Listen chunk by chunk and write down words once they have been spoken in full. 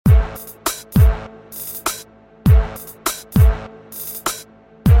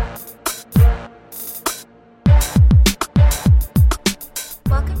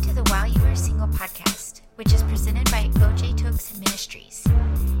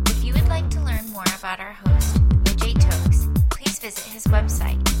like to learn more about our host, OJ Tokes, please visit his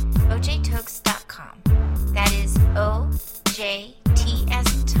website, ojtokes.com. That is O-J-T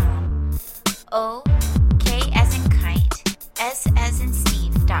as in Tom, O-K as in kite, S as in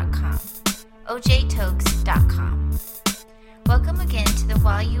Steve.com, ojtokes.com. Welcome again to the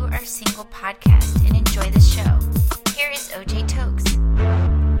While You Are Single podcast and enjoy the show. Here is OJ Tokes.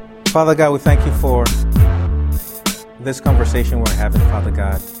 Father God, we thank you for this conversation we're having, Father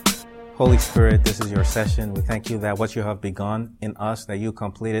God. Holy Spirit, this is your session. We thank you that what you have begun in us, that you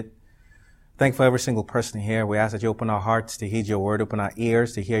completed. Thank you for every single person here. We ask that you open our hearts to heed your word, open our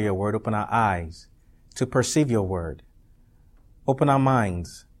ears to hear your word, open our eyes to perceive your word. Open our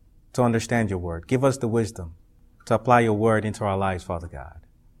minds to understand your word. Give us the wisdom to apply your word into our lives, Father God.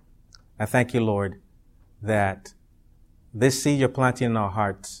 I thank you, Lord, that this seed you're planting in our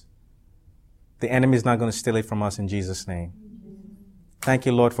hearts, the enemy is not going to steal it from us in Jesus' name. Thank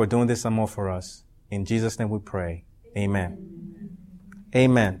you, Lord, for doing this and more for us. In Jesus' name we pray. Amen.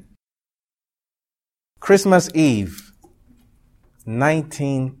 Amen. Christmas Eve,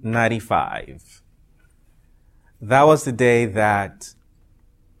 1995. That was the day that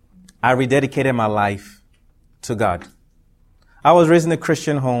I rededicated my life to God. I was raised in a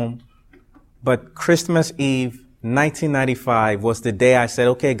Christian home, but Christmas Eve, 1995 was the day I said,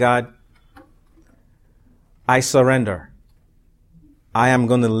 okay, God, I surrender. I am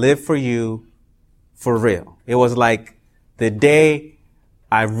going to live for you for real. It was like the day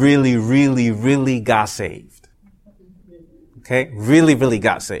I really got saved. Okay? Really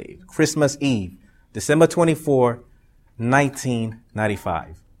got saved. Christmas Eve, December 24,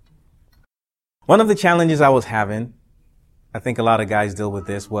 1995. One of the challenges I was having, I think a lot of guys deal with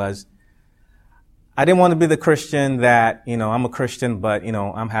this, was I didn't want to be the Christian that, I'm a Christian, but,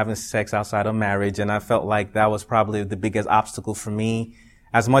 I'm having sex outside of marriage. And I felt like that was probably the biggest obstacle for me.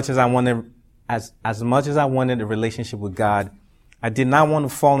 As much as I wanted a relationship with God, I did not want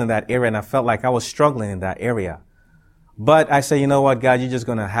to fall in that area. And I felt like I was struggling in that area. But I said, you know what, God, you're just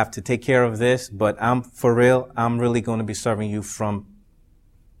going to have to take care of this. But I'm really going to be serving you from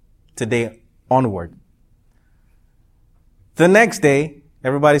today onward. The next day,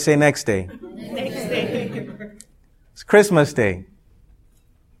 everybody say next day. It's Christmas Day.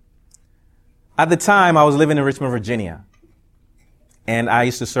 At the time, I was living in Richmond, Virginia, and I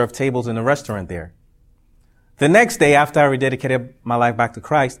used to serve tables in a restaurant there. The next day, after I rededicated my life back to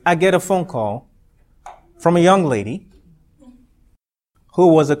Christ, I get a phone call from a young lady who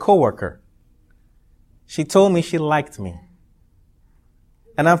was a coworker. She told me she liked me.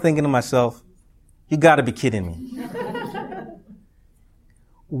 And I'm thinking to myself, you gotta be kidding me.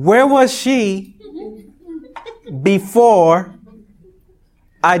 Where was she before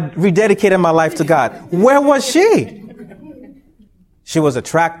I rededicated my life to God? Where was she? She was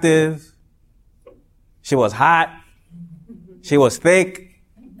attractive. She was hot. She was thick.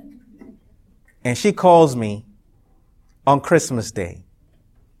 And she calls me on Christmas Day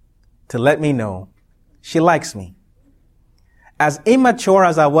to let me know she likes me. As immature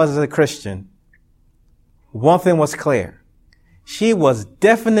as I was as a Christian, one thing was clear. She was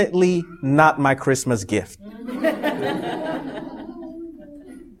definitely not my Christmas gift.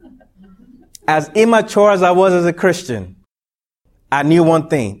 As immature as I was as a Christian, I knew one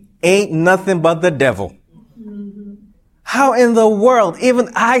thing. Ain't nothing but the devil. How in the world?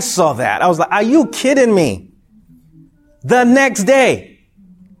 Even I saw that. I was like, are you kidding me? The next day,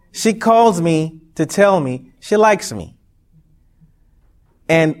 she calls me to tell me she likes me.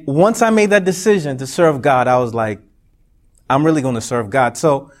 And once I made that decision to serve God, I was like, I'm really going to serve God.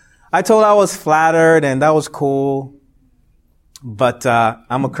 So I told her I was flattered and that was cool, but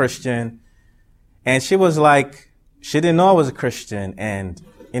I'm a Christian. And she was like, she didn't know I was a Christian. And,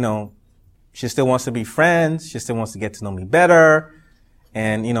 she still wants to be friends. She still wants to get to know me better.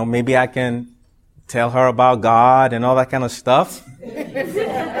 And, maybe I can tell her about God and all that kind of stuff.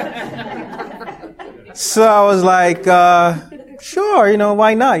 So I was like, sure,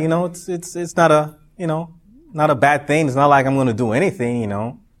 why not? It's not not a bad thing. It's not like I'm going to do anything,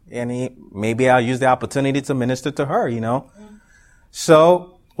 and maybe I'll use the opportunity to minister to her,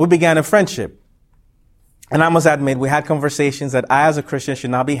 So we began a friendship. And I must admit, we had conversations that I as a Christian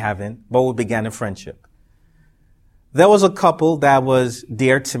should not be having, but we began a friendship. There was a couple that was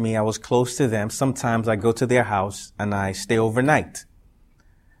dear to me. I was close to them. Sometimes I go to their house and I stay overnight.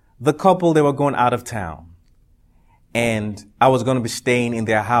 The couple, they were going out of town. And I was going to be staying in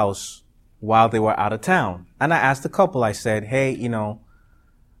their house while they were out of town. And I asked the couple, I said, hey,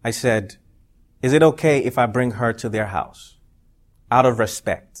 is it okay if I bring her to their house? Out of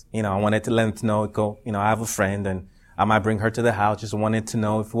respect. I wanted to let them know, I have a friend and I might bring her to the house. Just wanted to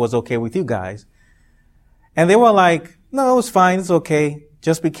know if it was okay with you guys. And they were like, no, it was fine. It's okay.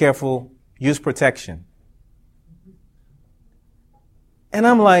 Just be careful. Use protection. And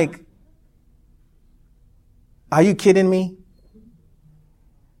I'm like, are you kidding me?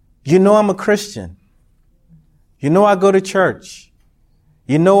 You know I'm a Christian. You know I go to church.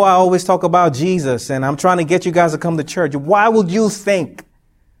 You know I always talk about Jesus, and I'm trying to get you guys to come to church. Why would you think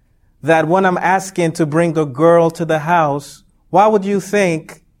that when I'm asking to bring a girl to the house, why would you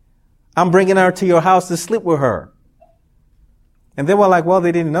think I'm bringing her to your house to sleep with her? And they were like, well,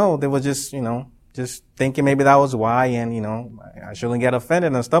 they didn't know. They were just, just thinking maybe that was why, and, I shouldn't get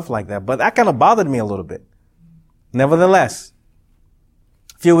offended and stuff like that. But that kind of bothered me a little bit. Nevertheless,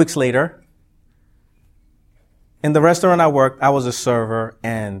 a few weeks later, in the restaurant I worked, I was a server,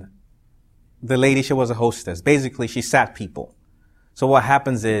 and the lady, she was a hostess. Basically, she sat people. So what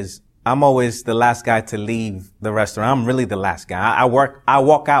happens is, I'm always the last guy to leave the restaurant. I'm really the last guy. I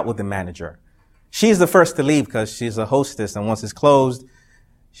walk out with the manager. She's the first to leave because she's a hostess, and once it's closed,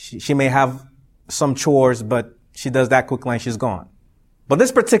 she may have some chores, but she does that quickly and she's gone. But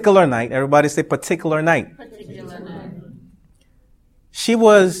this particular night, everybody say particular night. Particular night. She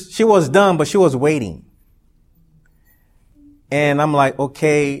was done, but she was waiting. And I'm like,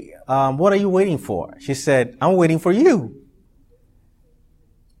 okay, what are you waiting for? She said, I'm waiting for you.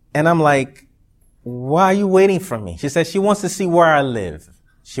 And I'm like, why are you waiting for me? She said she wants to see where I live.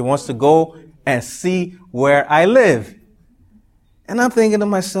 She wants to go and see where I live. And I'm thinking to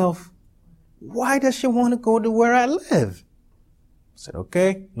myself, why does she want to go to where I live? I said,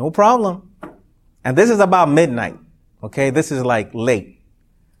 okay, no problem. And this is about midnight. Okay, this is like late.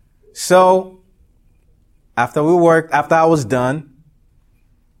 So after I was done,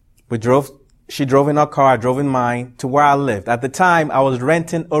 she drove in her car, I drove in mine to where I lived. At the time, I was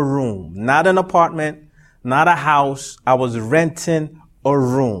renting a room, not an apartment, not a house. I was renting a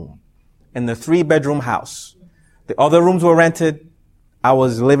room in the 3-bedroom house. The other rooms were rented. I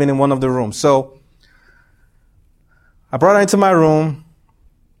was living in one of the rooms. So I brought her into my room.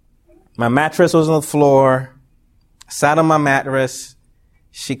 My mattress was on the floor. I sat on my mattress.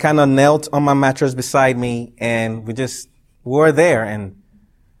 She kind of knelt on my mattress beside me, and we were there, and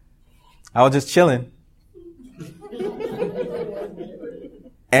I was just chilling.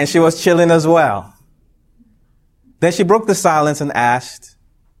 And she was chilling as well. Then she broke the silence and asked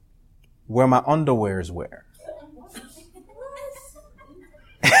where my underwears were.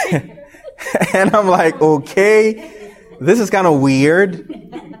 And I'm like, okay, this is kind of weird.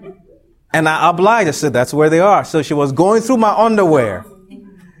 And I obliged. I said, that's where they are. So she was going through my underwear.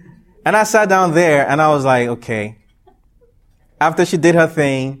 And I sat down there and I was like, okay. After she did her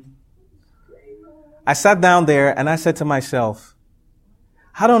thing, I sat down there and I said to myself,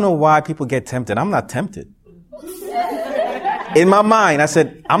 I don't know why people get tempted. I'm not tempted. In my mind, I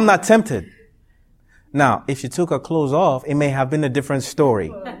said, I'm not tempted. Now, if she took her clothes off, it may have been a different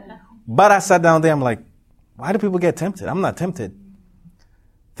story. But I sat down there, I'm like, why do people get tempted? I'm not tempted.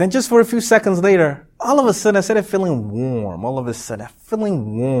 Then just for a few seconds later, all of a sudden I started feeling warm. All of a sudden, I'm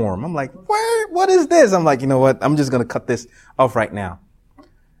feeling warm. I'm like, what is this? I'm like, you know what? I'm just going to cut this off right now.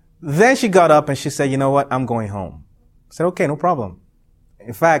 Then she got up and she said, you know what? I'm going home. I said, okay, no problem.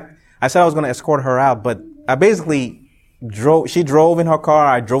 In fact, I said I was going to escort her out, but I basically she drove in her car.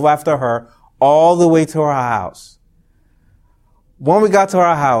 I drove after her all the way to her house. When we got to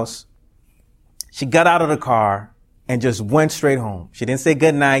her house, she got out of the car and just went straight home. She didn't say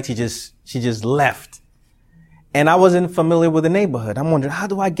good night. She just left. And I wasn't familiar with the neighborhood. I'm wondering, how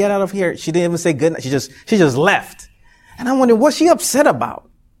do I get out of here? She didn't even say good night. She just left. And I'm wondering, what's she upset about?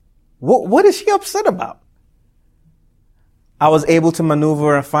 What is she upset about? I was able to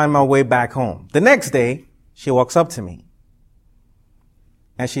maneuver and find my way back home. The next day, she walks up to me.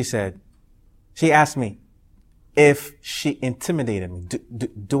 And she asked me if she intimidated me.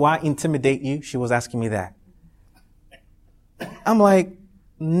 Do I intimidate you? She was asking me that. I'm like,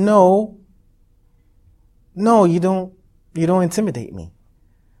 no, you don't intimidate me.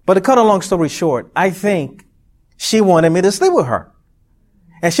 But to cut a long story short, I think she wanted me to sleep with her.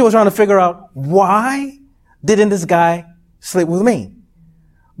 And she was trying to figure out, why didn't this guy sleep with me?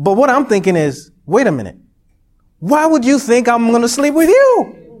 But what I'm thinking is, wait a minute. Why would you think I'm going to sleep with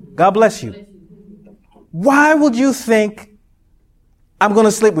you? God bless you. Why would you think I'm going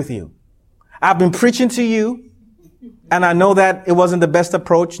to sleep with you? I've been preaching to you, and I know that it wasn't the best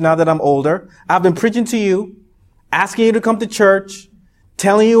approach now that I'm older. I've been preaching to you, asking you to come to church,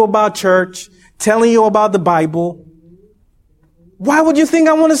 telling you about church, telling you about the Bible. Why would you think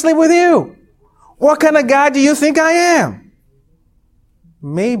I want to sleep with you? What kind of guy do you think I am?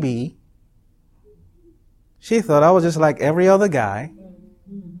 Maybe She thought I was just like every other guy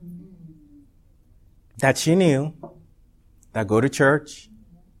that she knew that go to church,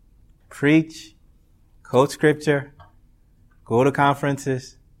 preach, quote scripture, go to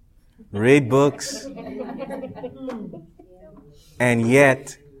conferences, read books, and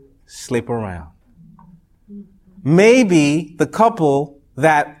yet sleep around. Maybe the couple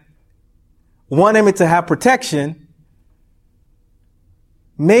that wanted me to have protection,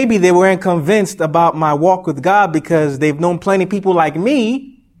 maybe they weren't convinced about my walk with God because they've known plenty of people like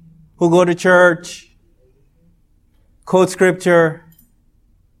me who go to church, quote scripture,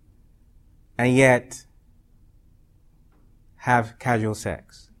 and yet have casual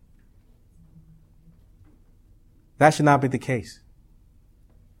sex. That should not be the case.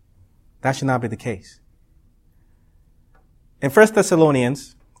 That should not be the case. In 1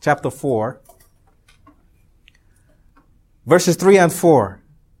 Thessalonians chapter 4, verses 3 and 4,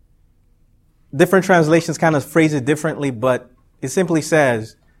 different translations kind of phrase it differently, but it simply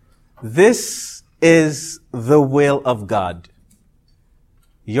says, "This is the will of God,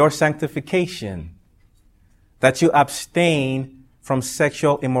 your sanctification, that you abstain from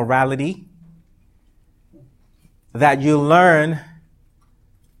sexual immorality, that you learn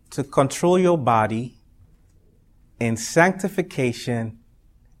to control your body in sanctification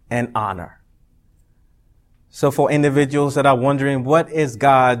and honor." So for individuals that are wondering, what is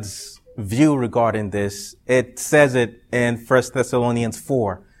God's view regarding this? It says it in 1 Thessalonians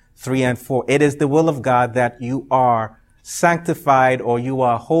 4, 3 and 4. It is the will of God that you are sanctified, or you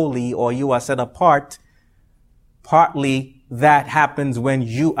are holy, or you are set apart. Partly that happens when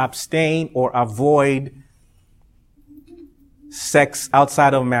you abstain or avoid sex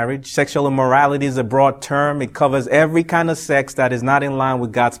outside of marriage. Sexual immorality is a broad term. It covers every kind of sex that is not in line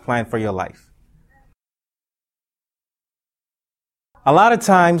with God's plan for your life. A lot of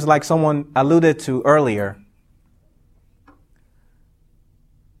times, like someone alluded to earlier,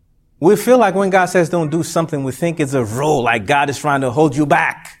 we feel like when God says don't do something, we think it's a rule, like God is trying to hold you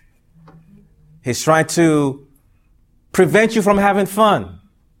back. He's trying to prevent you from having fun.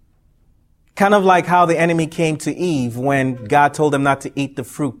 Kind of like how the enemy came to Eve when God told him not to eat the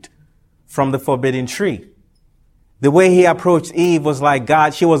fruit from the forbidden tree. The way he approached Eve was like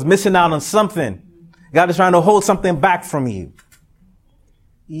she was missing out on something. God is trying to hold something back from you.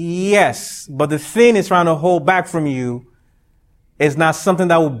 Yes, but the thing is trying to hold back from you is not something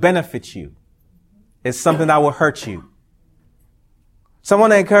that will benefit you. It's something that will hurt you. So I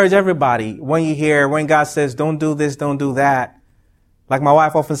want to encourage everybody when God says don't do this, don't do that. Like my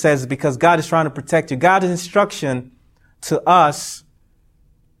wife often says, because God is trying to protect you. God's instruction to us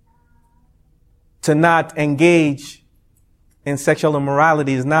to not engage in sexual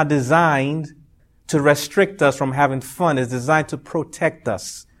immorality is not designed to restrict us from having fun. It's designed to protect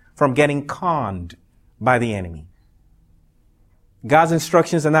us from getting conned by the enemy. God's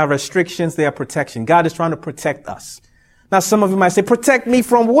instructions are not restrictions, they are protection. God is trying to protect us. Now, some of you might say, protect me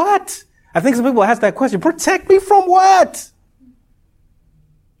from what? I think some people ask that question. Protect me from what?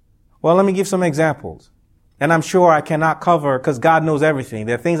 Well, let me give some examples. And I'm sure I cannot cover, because God knows everything.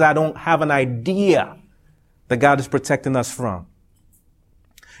 There are things I don't have an idea that God is protecting us from.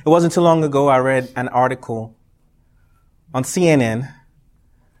 It wasn't too long ago I read an article on CNN.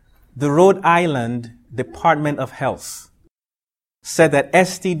 The Rhode Island Department of Health said that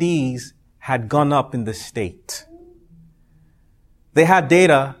STDs had gone up in the state. They had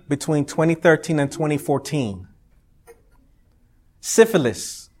data between 2013 and 2014.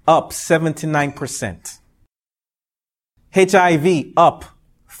 Syphilis up 79%. HIV up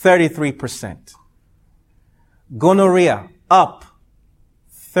 33%. Gonorrhea up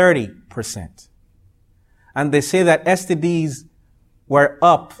 30%. And they say that STDs were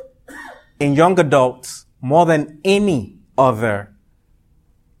up in young adults more than any other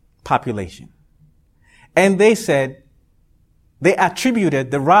population. And they said they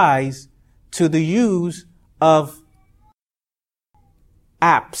attributed the rise to the use of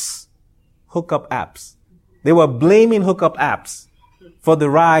apps, hookup apps. They were blaming hookup apps for the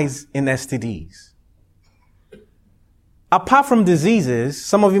rise in STDs. Apart from diseases,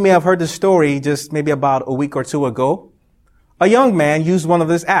 some of you may have heard the story just maybe about a week or two ago. A young man used one of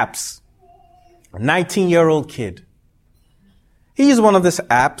these apps, a 19-year-old kid. He used one of these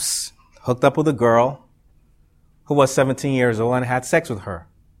apps, hooked up with a girl who was 17 years old and had sex with her.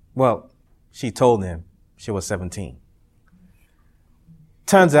 Well, she told him she was 17.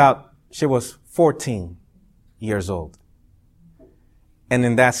 Turns out she was 14 years old. And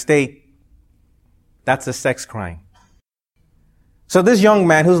in that state, that's a sex crime. So this young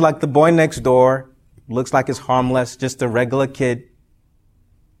man who's like the boy next door, looks like he's harmless, just a regular kid,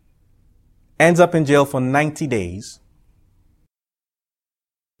 ends up in jail for 90 days.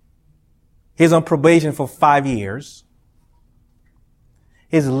 He's on probation for 5 years.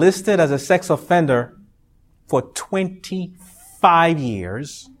 He's listed as a sex offender for 25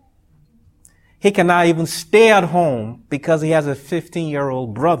 years. He cannot even stay at home because he has a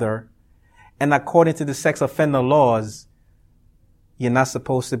 15-year-old brother. And according to the sex offender laws, you're not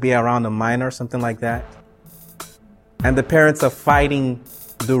supposed to be around a minor, something like that. And the parents are fighting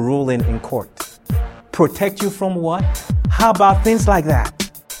the ruling in court. Protect you from what? How about things like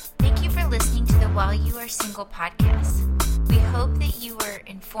that? Thank you for listening to the While You Are Single podcast. We hope that you were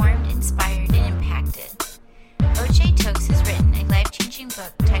informed, inspired, and impacted. O.J. Tokes has written a life-changing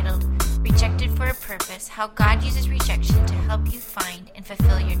book titled Rejected for a Purpose, How God Uses Rejection to Help You Find and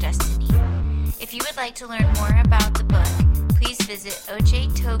Fulfill Your Destiny. If you would like to learn more about the book, please visit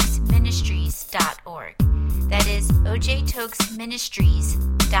ojtokesministries.org. That is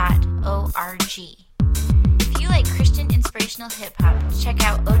ojtokesministries.org. If you like Christian inspirational hip-hop, check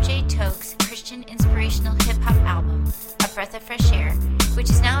out O.J. Tokes' Christian inspirational hip-hop album, A Breath of Fresh Air, which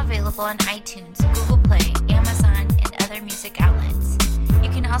is now available on iTunes, Google Play, Amazon, and other music outlets. You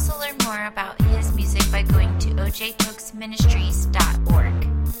can also learn more about his music by going to ojtokesministries.org.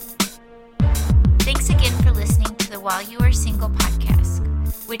 Thanks again for listening to the While You Are Single podcast,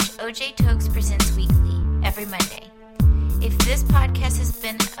 which O.J. Tokes presents weekly, every Monday. If this podcast has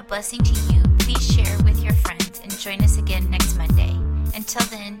been a blessing to you, please share with your friends and join us again next Monday. Until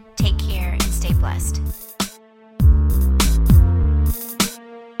then, take care and stay blessed.